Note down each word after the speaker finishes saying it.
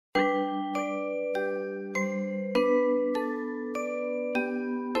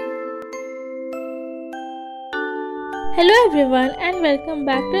Hello everyone and welcome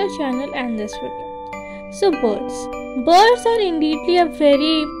back to our channel and this video. So birds are indeedly a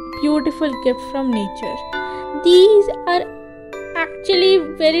very beautiful gift from nature. These are actually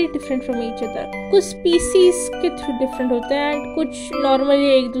very different from each other. कुछ species के through different होते हैं and कुछ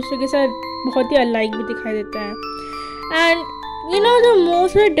normally एक दूसरे के साथ बहुत ही alike भी दिखाई देते हैं. And you know the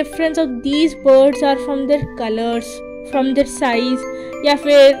most difference of these birds are from their colors, from their size या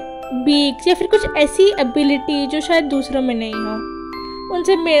फिर बीक्स या फिर कुछ ऐसी एबिलिटी जो शायद दूसरों में नहीं हो,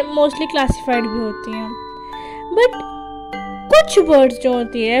 उनसे मोस्टली क्लासिफाइड भी होती हैं. बट कुछ बर्ड्स जो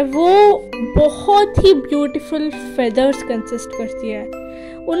होती है वो बहुत ही ब्यूटीफुल फेदर्स कंसिस्ट करती है.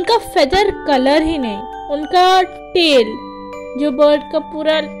 उनका फेदर कलर ही नहीं, उनका टेल, जो बर्ड का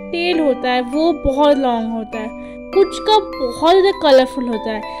पूरा टेल होता है वो बहुत लॉन्ग होता है. कुछ का बहुत ज़्यादा कलरफुल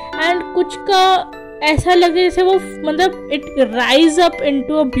होता है एंड कुछ का ऐसा लगता है जैसे वो मतलब it rise up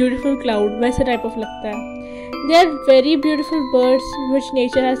into a beautiful cloud, वैसे टाइप ऑफ लगता है. They are very beautiful birds which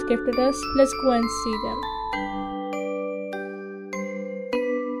nature has gifted us. Let's go and see them.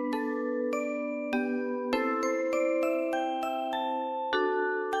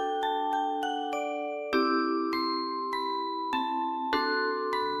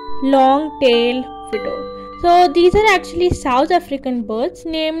 Long-tailed widow. So these are actually South African birds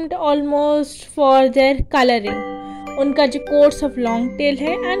named almost for their coloring. उनका जो coats of long tail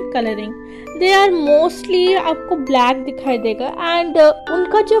है and coloring. They are mostly आपको black दिखाई देगा and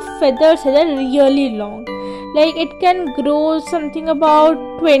उनका जो feathers है they're really long. Like it can grow something about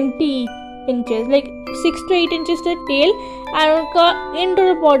 20 inches, like 6 to 8 inches the tail and उनका into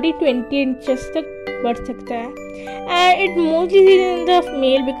the body 20 inches तक बढ़ सकता है. And it mostly is in the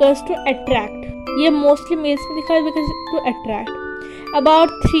male because to attract. ये mostly males में दिखा है because to attract.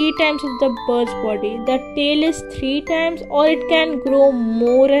 About 3 times of the bird's body. The tail is 3 times or it can grow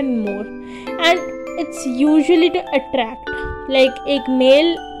more and more. And it's usually to attract. Like एक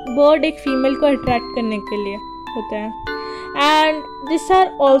male bird एक female को attract करने के लिए होता है. And these are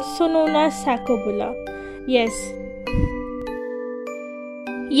also known as sacobula. Yes.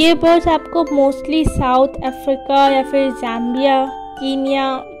 ये birds आपको मोस्टली साउथ अफ्रीका या फिर ज़ाम्बिया, कीनिया,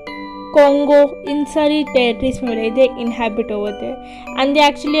 Congo, इन सारी टेरिटरीज में मिले. दे inhabit over there and they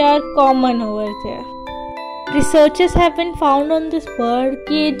actually are common over there. Researchers have been found on this bird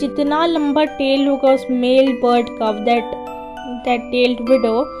कि जितना लंबा टेल होगा उस मेल बर्ड का, that tailed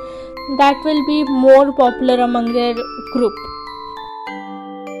window, that will be more popular among there group.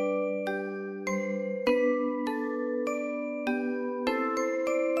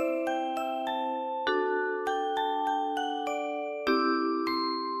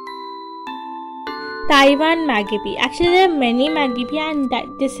 Taiwan Magpie. Actually, there are many Magpie and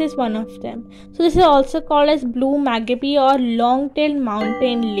this is one of them. So this is also called as blue Magpie or long-tailed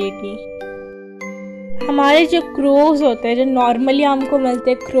mountain lady. हमारे जो crows होते हैं, जो normally हमको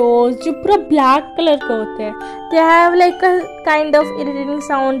मिलते हैं crows, जो पूरा ब्लैक कलर के होते हैं, they have like a kind of irritating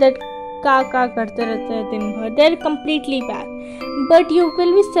sound that का करते रहते हैं दिन भर. They are completely bad. But you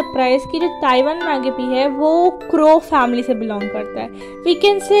will be surprised कि जो ताइवान मैगपी है वो क्रो फैमिली से बिलोंग करता है. We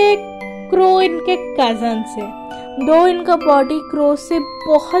can say क्रो इनके कजन से, दो इनका बॉडी क्रो से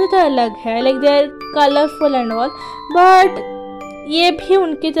बहुत ज़्यादा अलग है. Like they are colourful and all, but ये भी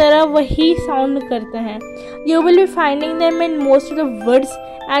उनकी तरह वही साउंड करते हैं. You will be finding them in most of the woods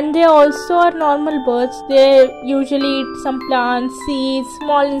and they also are normal birds. They usually eat some plants, seeds,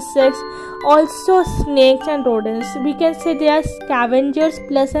 small insects, also snakes and rodents. We can say they are scavengers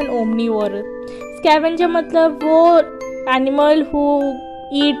plus N ओमनीवोरर. Scavenger मतलब वो animal who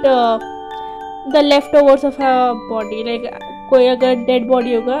eat the leftovers of her body. Like कोई अगर dead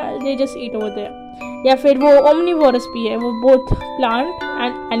body होगा they just eat over there. या फिर वो omnivorous भी है, वो both plant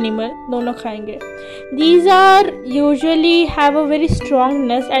and animal दोनों खाएंगे. These are usually have a very strong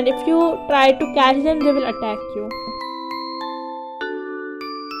nest and if you try to catch them they will attack you.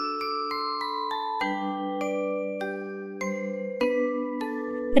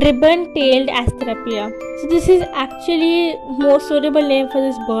 Ribbon-tailed Astrapia. So this is actually most suitable name for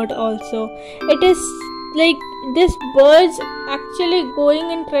this bird also. It is like this bird's actually going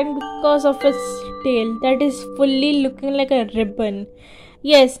in trend because of its tail that is fully looking like a ribbon.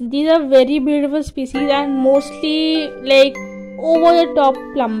 Yes, these are very beautiful species and mostly like over the top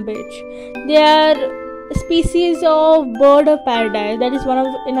plumage. They are species of bird of paradise. That is one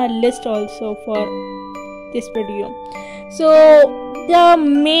of in our list also for this video. So the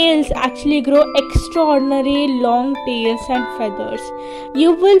males actually grow extraordinary long tails and feathers.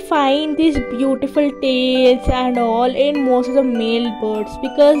 You will find these beautiful tails and all in most of the male birds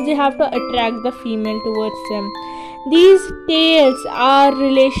because they have to attract the female towards them. These tails are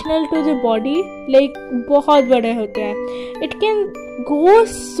relational to the body, like बहुत बड़े होते हैं. It can go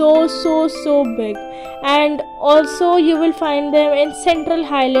so big, and also you will find them in central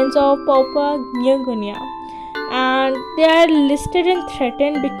highlands of Papua New Guinea, and they are listed and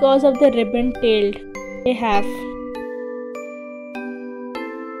threatened because of the ribbon-tailed they have.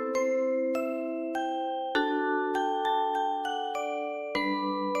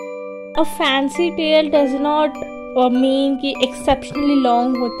 A fancy tail does not mean कि exceptionally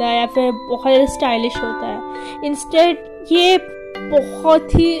long होता है या फिर बहुत stylish होता है. Instead ये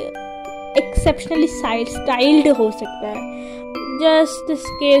बहुत ही exceptionally styled हो सकता है. Just this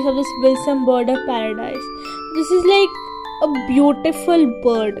case of this Wilson bird of paradise. This is like a beautiful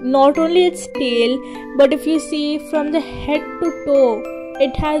bird. Not only its tail, but if you see from the head to toe,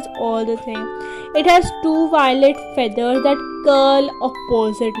 it has all the things. It has two violet feathers that curl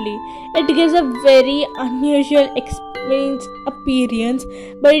oppositely. It gives a very unusual appearance,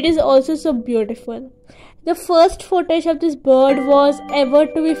 but it is also so beautiful. The first footage of this bird was ever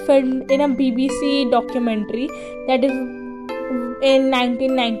to be filmed in a BBC documentary, that is in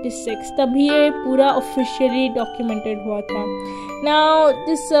 1996. तभी ये पूरा officially documented हुआ था. Now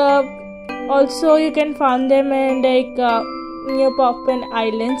this also you can find them in like near Papuan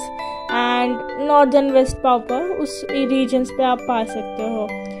Islands and northern West Papua. उस regions पे आप पा सकते हो.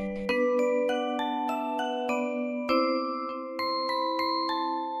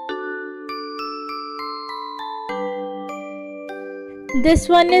 This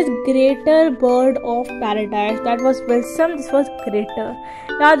one is greater bird of paradise. That was Wilson. This was greater.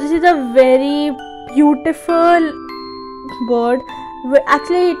 Now this is a very beautiful bird.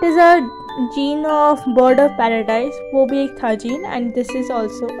 Actually, it is a gene of bird of paradise. वो भी एक था gene, and this is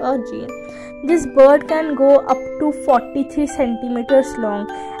also a gene. This bird can go up to 43 centimeters long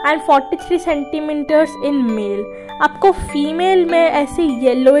and 43 centimeters in male. आपको female में ऐसी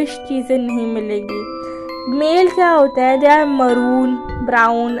yellowish चीज़ें नहीं मिलेगी. मेल क्या होता है, they are maroon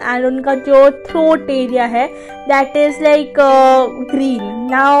brown and उनका जो थ्रोट एरिया है that is like green.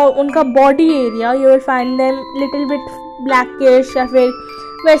 Now उनका body area you will find them little bit blackish या फिर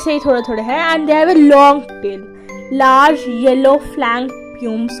वैसे ही थोड़े थोड़े हैं. And they have a long tail, large yellow flank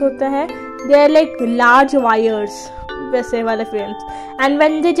प्यूम्स होते हैं. They are like large wires वैसे वाले frames. And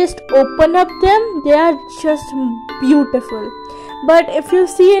when they just open up them they are just beautiful. But if you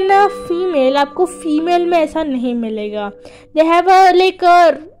see in a female, आपको female में ऐसा नहीं मिलेगा. They have a like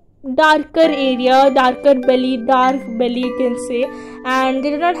a darker area, dark belly you can say, and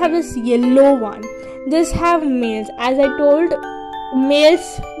they do not have this yellow one. This have males. As I told, males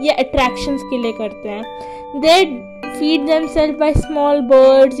ये attractions के लिए करते हैं. They feed themselves by small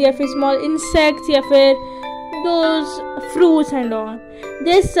birds या फिर small insects या फिर those fruits and all.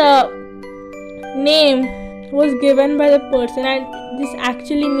 This name was given by the person, and this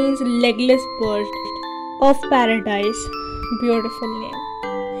actually means legless bird of paradise. Beautiful name.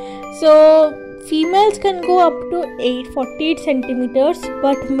 So females can go up to 48 centimeters,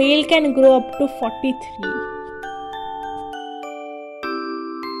 but male can grow up to 43.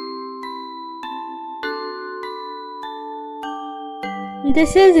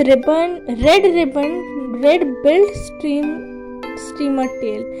 This is red-billed streamer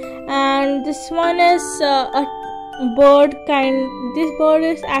tail, and this one is a bird kind. This bird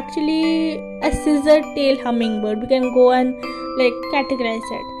is actually a scissor tail hummingbird. We can go and like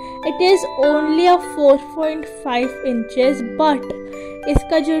categorize it. It is only a 4.5 inches, but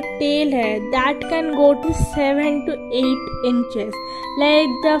इसका जो tail है that can go to 7 to 8 inches.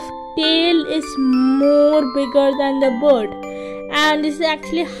 Like the tail is more bigger than the bird. And this is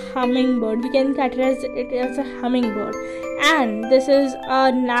actually hummingbird. We can categorize it as a hummingbird. And this is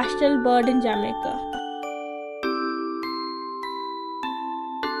a national bird in Jamaica.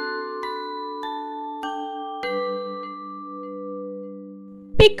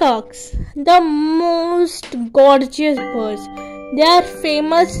 Peacocks, the most gorgeous birds. They are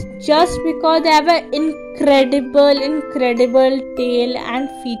famous just because they have an incredible tail and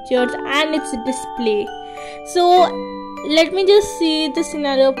features and its display. So let me just see the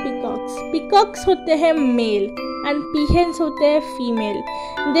scenario of peacocks. Peacocks होते हैं male and peahens होते हैं female.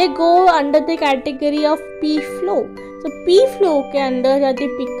 They go under the category of pea-flow. So pea-flow के अंदर जाते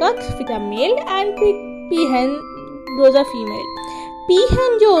peacocks with a male and peahen, those are female.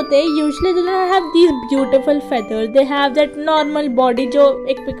 Peahen जो होते हैं usually they don't have these beautiful feathers. They have that normal body जो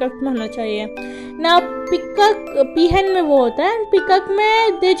एक peacock में होना चाहिए. Now peahen में वो होता है and peacock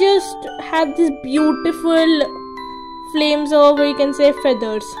में they just have this beautiful flames, or you can say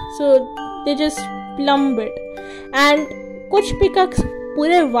feathers, so they just plumb it. And कुछ peacocks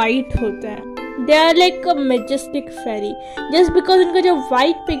पूरे white होते हैं. they are like a majestic fairy just because उनका जो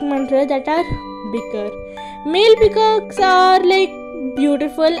white pigment है that are bigger. Male peacocks are like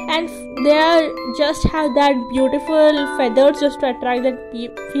beautiful and they are just have that beautiful feathers just to attract that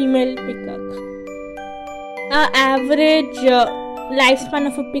female peacock. Average lifespan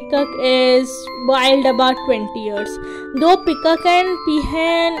of a peacock is wild about 20 years. Though peacock and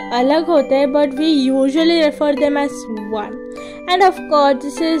peahen alag hote hai, but we usually refer them as one. And of course,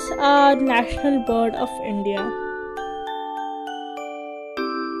 this is our national bird of India.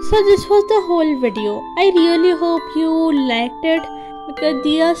 So this was the whole video. I really hope you liked it because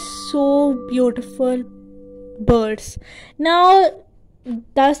they are so beautiful birds. Now,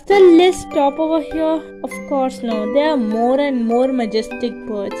 does the list stop over here? Of course no. There are more and more majestic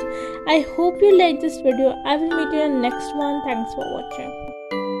birds. I hope you like this video. I will meet you in the next one. Thanks for watching.